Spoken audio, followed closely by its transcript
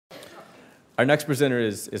Our next presenter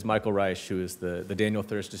is Michael Reisch, who is the Daniel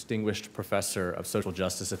Thirst Distinguished Professor of Social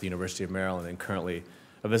Justice at the University of Maryland and currently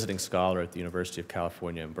a visiting scholar at the University of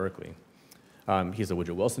California in Berkeley. He's a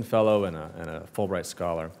Woodrow Wilson Fellow and a Fulbright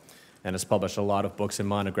Scholar, and has published a lot of books and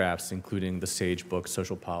monographs, including the Sage book,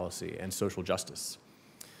 Social Policy and Social Justice.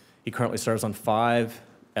 He currently serves on 5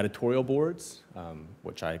 editorial boards,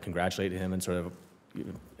 which I congratulate him and sort of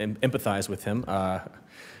empathize with him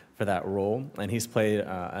for that role. And he's played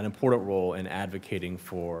an important role in advocating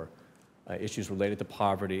for issues related to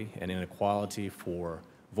poverty and inequality for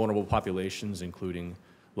vulnerable populations, including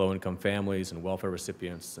low-income families and welfare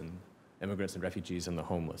recipients and immigrants and refugees and the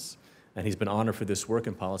homeless. And he's been honored for this work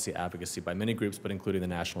in policy advocacy by many groups, but including the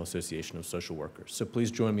National Association of Social Workers. So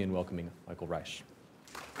please join me in welcoming Michael Reisch.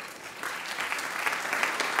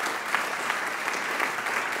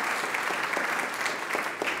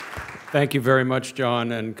 Thank you very much,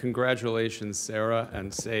 John, and congratulations, Sarah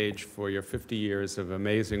and Sage, for your 50 years of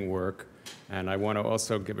amazing work. And I want to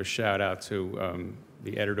also give a shout out to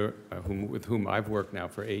the editor with whom I've worked now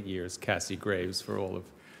for 8 years, Cassie Graves, for all of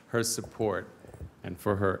her support and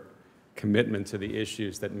for her commitment to the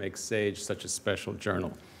issues that make Sage such a special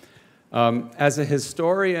journal. As a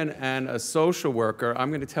historian and a social worker, I'm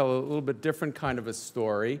going to tell a little bit different kind of a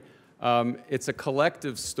story. It's a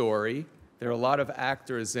collective story. There are a lot of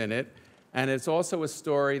actors in it, and it's also a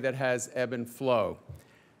story that has ebb and flow.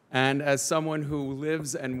 And as someone who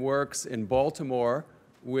lives and works in Baltimore,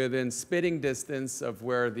 within spitting distance of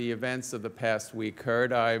where the events of the past week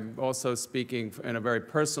occurred, I'm also speaking in a very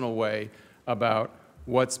personal way about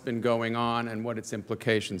what's been going on and what its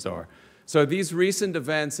implications are. So these recent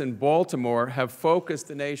events in Baltimore have focused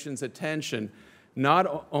the nation's attention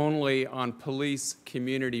not only on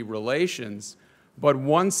police-community relations, but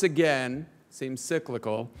once again, seems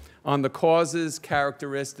cyclical, on the causes,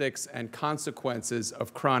 characteristics, and consequences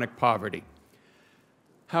of chronic poverty.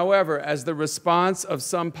 However, as the response of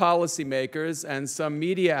some policymakers and some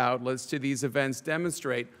media outlets to these events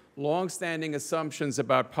demonstrate, longstanding assumptions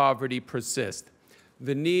about poverty persist.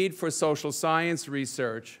 The need for social science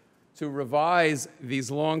research to revise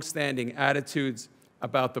these longstanding attitudes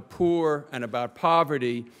about the poor and about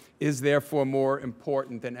poverty is therefore more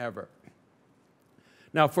important than ever.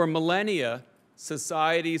 Now, for millennia,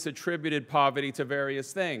 societies attributed poverty to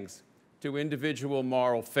various things, to individual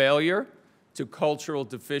moral failure, to cultural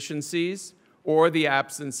deficiencies, or the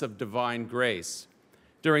absence of divine grace.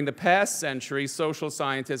 During the past century, social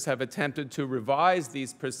scientists have attempted to revise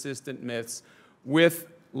these persistent myths with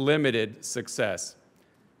limited success.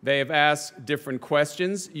 They have asked different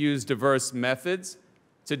questions, used diverse methods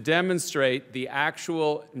to demonstrate the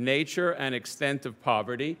actual nature and extent of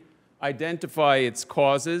poverty, identify its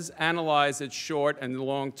causes, analyze its short and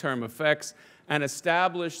long-term effects, and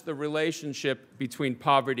establish the relationship between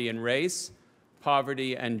poverty and race,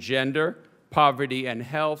 poverty and gender, poverty and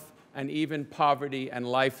health, and even poverty and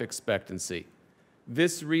life expectancy.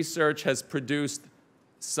 This research has produced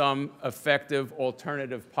some effective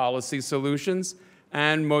alternative policy solutions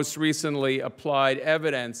and most recently applied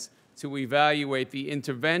evidence to evaluate the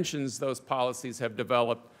interventions those policies have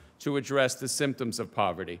developed to address the symptoms of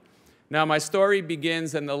poverty. Now, my story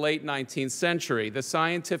begins in the late 19th century. The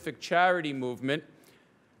scientific charity movement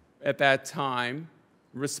at that time,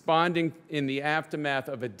 responding in the aftermath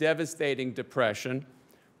of a devastating depression,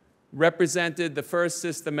 represented the first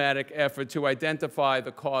systematic effort to identify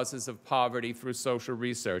the causes of poverty through social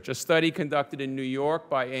research. A study conducted in New York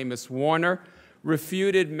by Amos Warner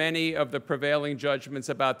refuted many of the prevailing judgments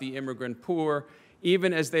about the immigrant poor,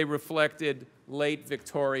 even as they reflected late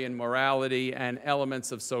Victorian morality and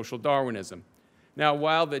elements of social Darwinism. Now,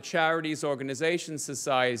 while the charities, organizations,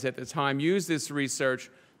 societies at the time used this research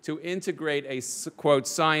to integrate a, quote,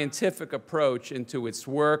 scientific approach into its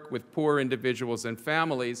work with poor individuals and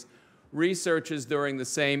families, researchers during the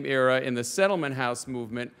same era in the settlement house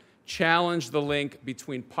movement challenged the link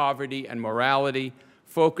between poverty and morality,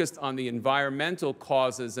 focused on the environmental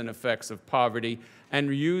causes and effects of poverty,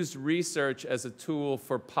 and used research as a tool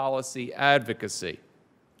for policy advocacy.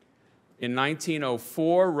 In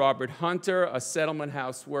 1904, Robert Hunter, a settlement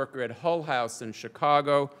house worker at Hull House in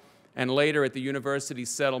Chicago, and later at the University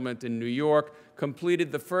Settlement in New York,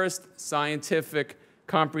 completed the first scientific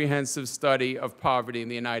comprehensive study of poverty in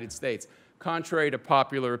the United States. Contrary to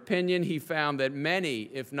popular opinion, he found that many,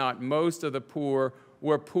 if not most, of the poor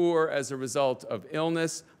were poor as a result of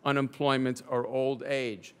illness, unemployment, or old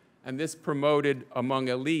age. And this promoted, among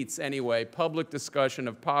elites anyway, public discussion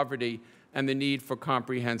of poverty and the need for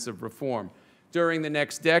comprehensive reform. During the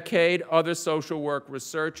next decade, other social work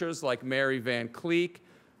researchers like Mary Van Cleek,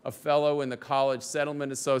 a fellow in the College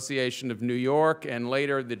Settlement Association of New York, and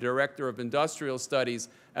later the director of industrial studies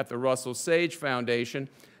at the Russell Sage Foundation,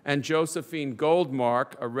 and Josephine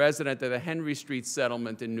Goldmark, a resident of the Henry Street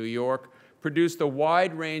Settlement in New York, produced a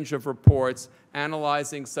wide range of reports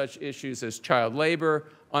analyzing such issues as child labor,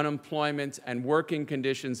 unemployment, and working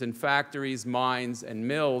conditions in factories, mines, and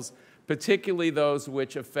mills, particularly those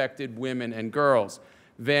which affected women and girls.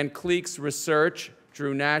 Van Cleek's research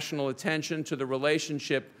drew national attention to the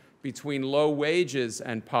relationship between low wages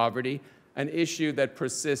and poverty, an issue that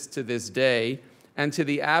persists to this day, and to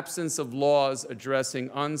the absence of laws addressing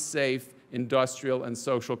unsafe industrial and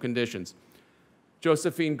social conditions.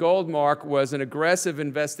 Josephine Goldmark was an aggressive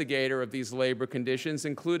investigator of these labor conditions,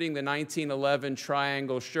 including the 1911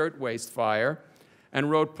 Triangle Shirtwaist Fire,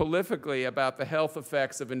 and wrote prolifically about the health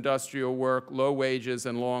effects of industrial work, low wages,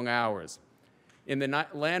 and long hours. In the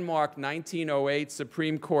landmark 1908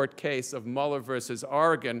 Supreme Court case of Muller versus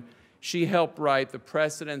Oregon, she helped write the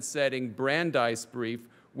precedent-setting Brandeis brief,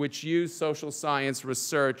 which used social science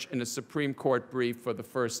research in a Supreme Court brief for the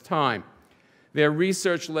first time. Their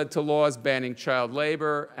research led to laws banning child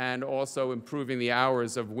labor and also improving the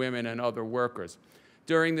hours of women and other workers.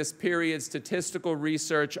 During this period, statistical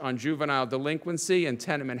research on juvenile delinquency and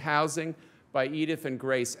tenement housing by Edith and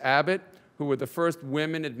Grace Abbott, who were the first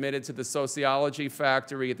women admitted to the sociology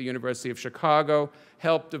factory at the University of Chicago,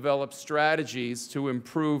 helped develop strategies to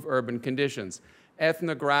improve urban conditions.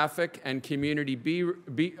 Ethnographic and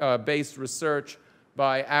community-based research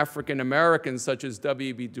by African Americans such as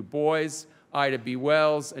W.B. Du Bois, Ida B.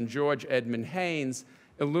 Wells, and George Edmund Haynes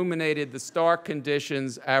illuminated the stark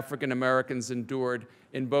conditions African Americans endured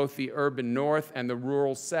in both the urban North and the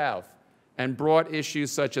rural South, and brought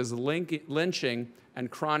issues such as lynching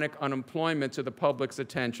and chronic unemployment to the public's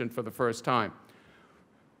attention for the first time.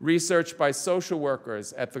 Research by social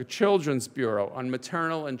workers at the Children's Bureau on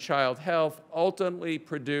maternal and child health ultimately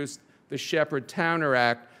produced the Shepard-Towner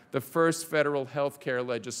Act, the first federal health care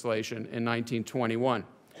legislation in 1921.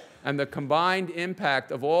 And the combined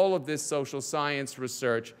impact of all of this social science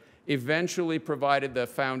research eventually provided the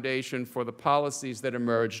foundation for the policies that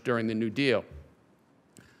emerged during the New Deal.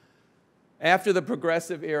 After the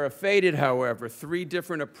progressive era faded, however, three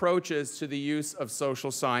different approaches to the use of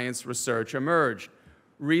social science research emerged.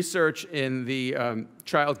 Research in the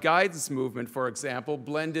child guidance movement, for example,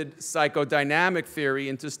 blended psychodynamic theory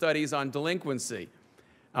into studies on delinquency.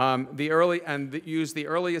 Used the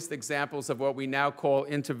earliest examples of what we now call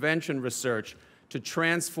intervention research to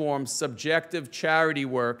transform subjective charity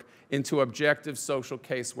work into objective social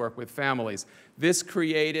casework with families. This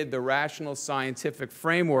created the rational scientific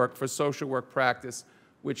framework for social work practice,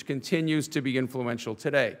 which continues to be influential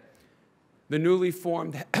today. The newly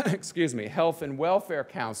formed health and welfare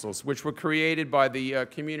councils, which were created by the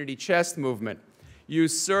community chest movement,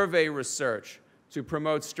 used survey research to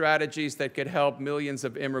promote strategies that could help millions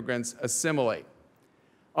of immigrants assimilate.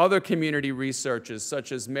 Other community researchers,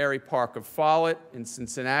 such as Mary Parker Follett in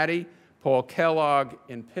Cincinnati, Paul Kellogg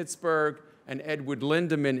in Pittsburgh, and Edward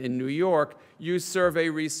Lindeman in New York, used survey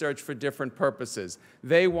research for different purposes.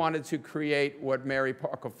 They wanted to create what Mary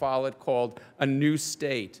Parker Follett called a new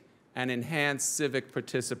state and enhance civic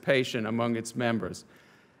participation among its members.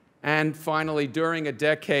 And finally, during a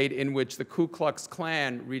decade in which the Ku Klux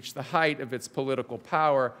Klan reached the height of its political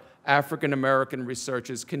power, African American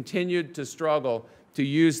researchers continued to struggle to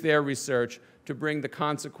use their research to bring the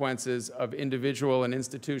consequences of individual and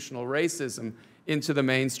institutional racism into the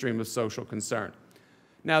mainstream of social concern.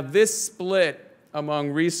 Now, this split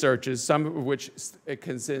among researchers, some of which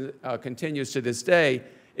continues to this day,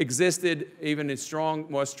 existed even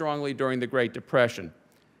more strongly during the Great Depression.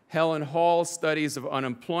 Helen Hall's studies of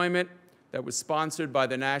unemployment that was sponsored by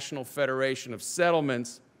the National Federation of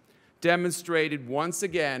Settlements demonstrated once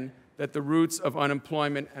again that the roots of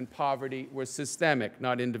unemployment and poverty were systemic,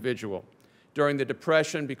 not individual. During the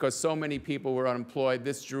Depression, because so many people were unemployed,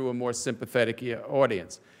 this drew a more sympathetic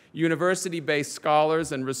audience. University-based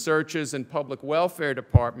scholars and researchers in public welfare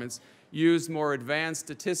departments used more advanced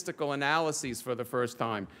statistical analyses for the first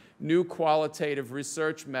time, new qualitative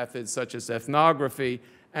research methods such as ethnography,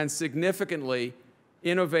 and significantly,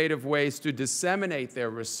 innovative ways to disseminate their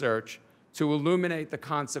research to illuminate the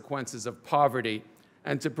consequences of poverty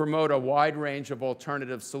and to promote a wide range of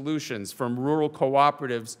alternative solutions, from rural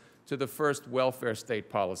cooperatives to the first welfare state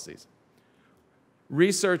policies.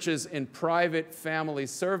 Researchers in private family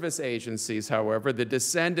service agencies, however, the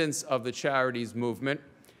descendants of the charities movement,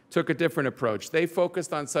 took a different approach. They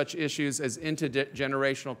focused on such issues as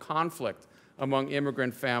intergenerational conflict among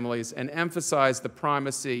immigrant families and emphasized the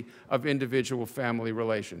primacy of individual family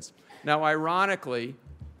relations. Now, ironically,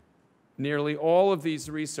 Nearly all of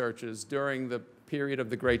these researchers during the period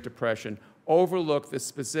of the Great Depression overlooked the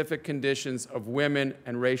specific conditions of women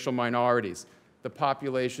and racial minorities, the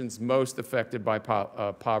populations most affected by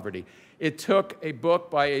poverty. It took a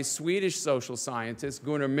book by a Swedish social scientist,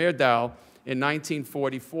 Gunnar Myrdal, in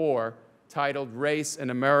 1944, titled Race,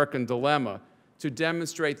 an American Dilemma, to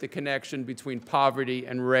demonstrate the connection between poverty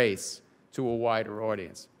and race to a wider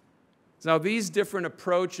audience. Now, these different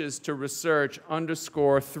approaches to research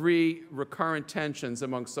underscore three recurrent tensions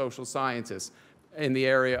among social scientists in the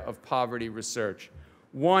area of poverty research.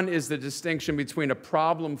 One is the distinction between a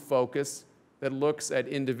problem focus that looks at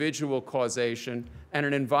individual causation and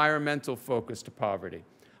an environmental focus to poverty.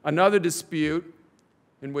 Another dispute,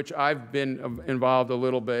 in which I've been involved a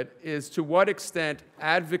little bit, is to what extent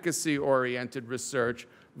advocacy-oriented research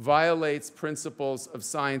violates principles of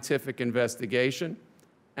scientific investigation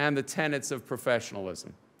and the tenets of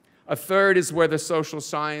professionalism. A third is whether social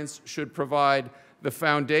science should provide the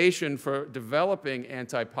foundation for developing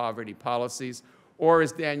anti-poverty policies, or,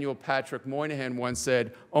 as Daniel Patrick Moynihan once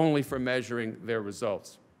said, only for measuring their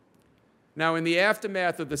results. Now, in the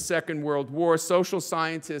aftermath of the Second World War, social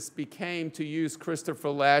scientists became, to use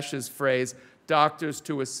Christopher Lasch's phrase, doctors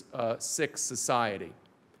to a sick society,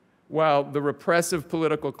 while the repressive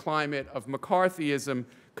political climate of McCarthyism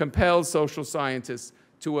compelled social scientists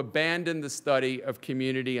to abandon the study of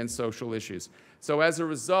community and social issues. So as a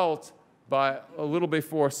result, by a little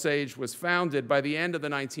before SAGE was founded, by the end of the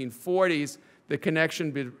 1940s, the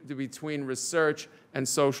connection between research and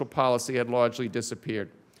social policy had largely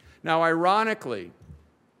disappeared. Now, ironically,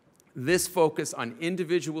 this focus on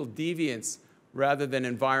individual deviance rather than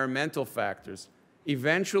environmental factors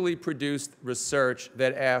eventually produced research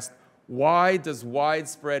that asked, why does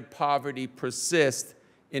widespread poverty persist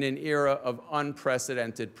in an era of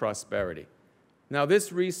unprecedented prosperity? Now,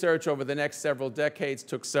 this research over the next several decades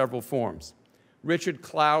took several forms. Richard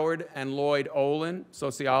Cloward and Lloyd Olin,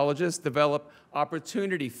 sociologists, developed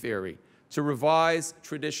opportunity theory to revise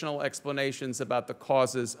traditional explanations about the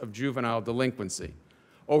causes of juvenile delinquency.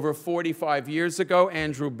 Over 45 years ago,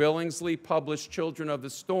 Andrew Billingsley published Children of the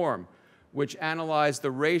Storm, which analyzed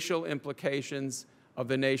the racial implications of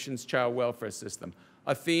the nation's child welfare system,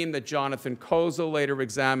 a theme that Jonathan Kozol later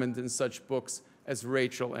examined in such books as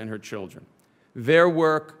Rachel and Her Children. Their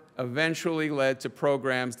work eventually led to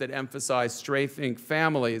programs that emphasize strengthening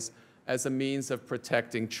families as a means of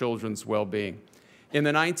protecting children's well-being. In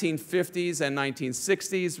the 1950s and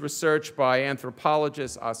 1960s, research by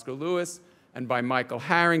anthropologists Oscar Lewis and by Michael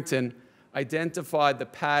Harrington identified the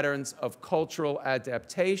patterns of cultural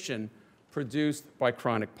adaptation produced by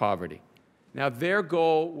chronic poverty. Now, their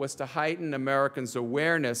goal was to heighten Americans'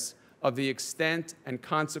 awareness of the extent and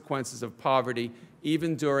consequences of poverty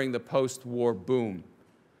even during the post-war boom.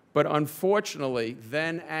 But unfortunately,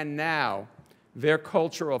 then and now, their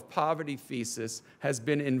culture of poverty thesis has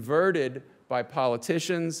been inverted by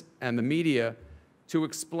politicians and the media to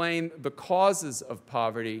explain the causes of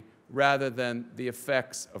poverty rather than the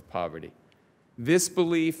effects of poverty. This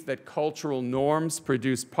belief that cultural norms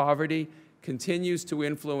produce poverty continues to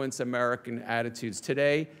influence American attitudes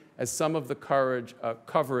today, as some of the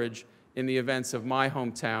coverage in the events of my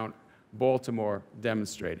hometown, Baltimore,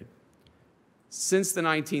 demonstrated. Since the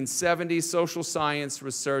 1970s, social science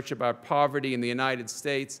research about poverty in the United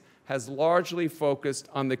States has largely focused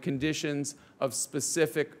on the conditions of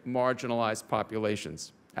specific marginalized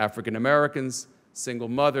populations: African Americans, single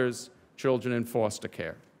mothers, children in foster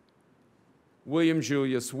care. William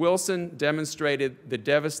Julius Wilson demonstrated the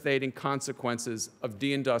devastating consequences of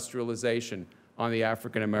deindustrialization on the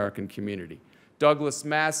African American community. Douglas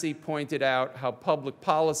Massey pointed out how public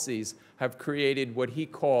policies have created what he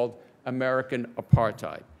called American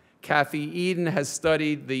apartheid. Kathy Eden has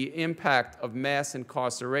studied the impact of mass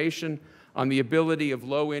incarceration on the ability of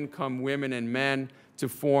low-income women and men to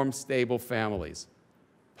form stable families.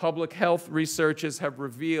 Public health researchers have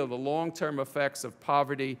revealed the long-term effects of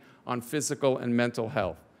poverty on physical and mental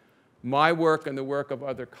health. My work and the work of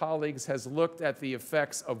other colleagues has looked at the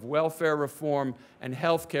effects of welfare reform and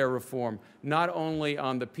healthcare reform, not only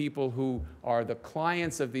on the people who are the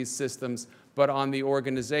clients of these systems, but on the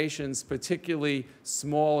organizations, particularly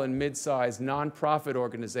small and mid-sized nonprofit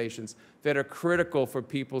organizations that are critical for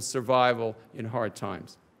people's survival in hard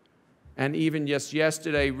times. And even just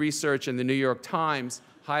yesterday, research in the New York Times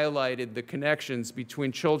highlighted the connections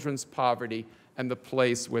between children's poverty and the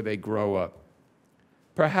place where they grow up.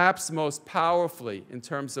 Perhaps most powerfully, in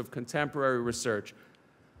terms of contemporary research,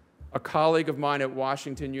 a colleague of mine at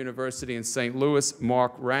Washington University in St. Louis,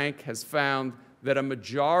 Mark Rank, has found that a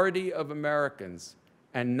majority of Americans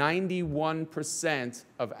and 91%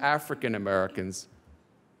 of African Americans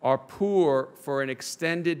are poor for an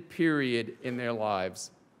extended period in their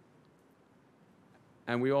lives.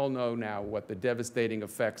 And we all know now what the devastating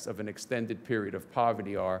effects of an extended period of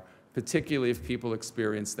poverty are, particularly if people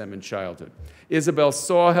experience them in childhood. Isabel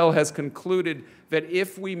Sawhill has concluded that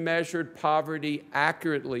if we measured poverty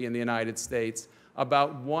accurately in the United States,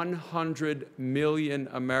 about 100 million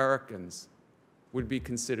Americans would be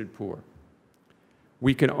considered poor.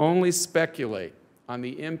 We can only speculate on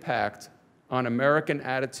the impact on American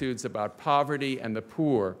attitudes about poverty and the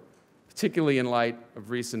poor, particularly in light of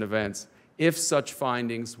recent events, if such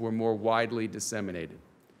findings were more widely disseminated.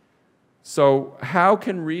 So how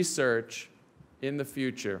can research in the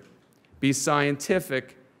future be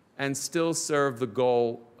scientific and still serve the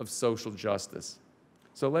goal of social justice?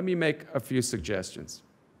 So let me make a few suggestions.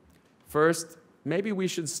 First, maybe we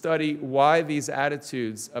should study why these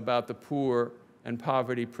attitudes about the poor and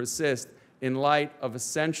poverty persist in light of a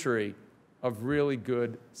century of really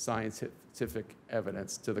good scientific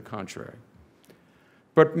evidence to the contrary.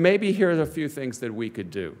 But maybe here are a few things that we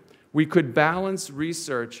could do. We could balance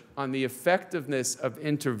research on the effectiveness of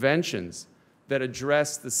interventions that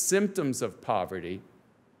address the symptoms of poverty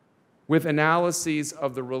with analyses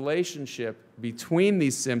of the relationship between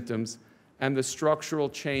these symptoms and the structural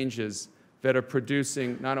changes that are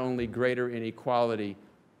producing not only greater inequality,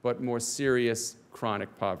 but more serious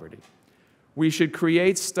chronic poverty. We should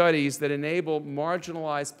create studies that enable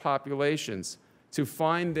marginalized populations to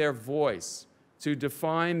find their voice, to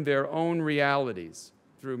define their own realities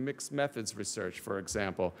through mixed methods research, for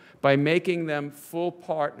example, by making them full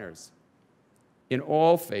partners in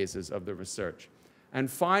all phases of the research. And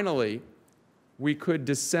finally, we could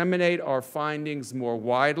disseminate our findings more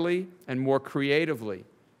widely and more creatively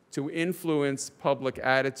to influence public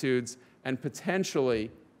attitudes and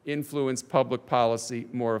potentially influence public policy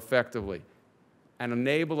more effectively, and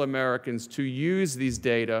enable Americans to use these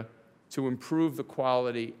data to improve the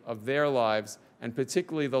quality of their lives, and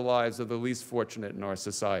particularly the lives of the least fortunate in our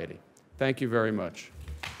society. Thank you very much.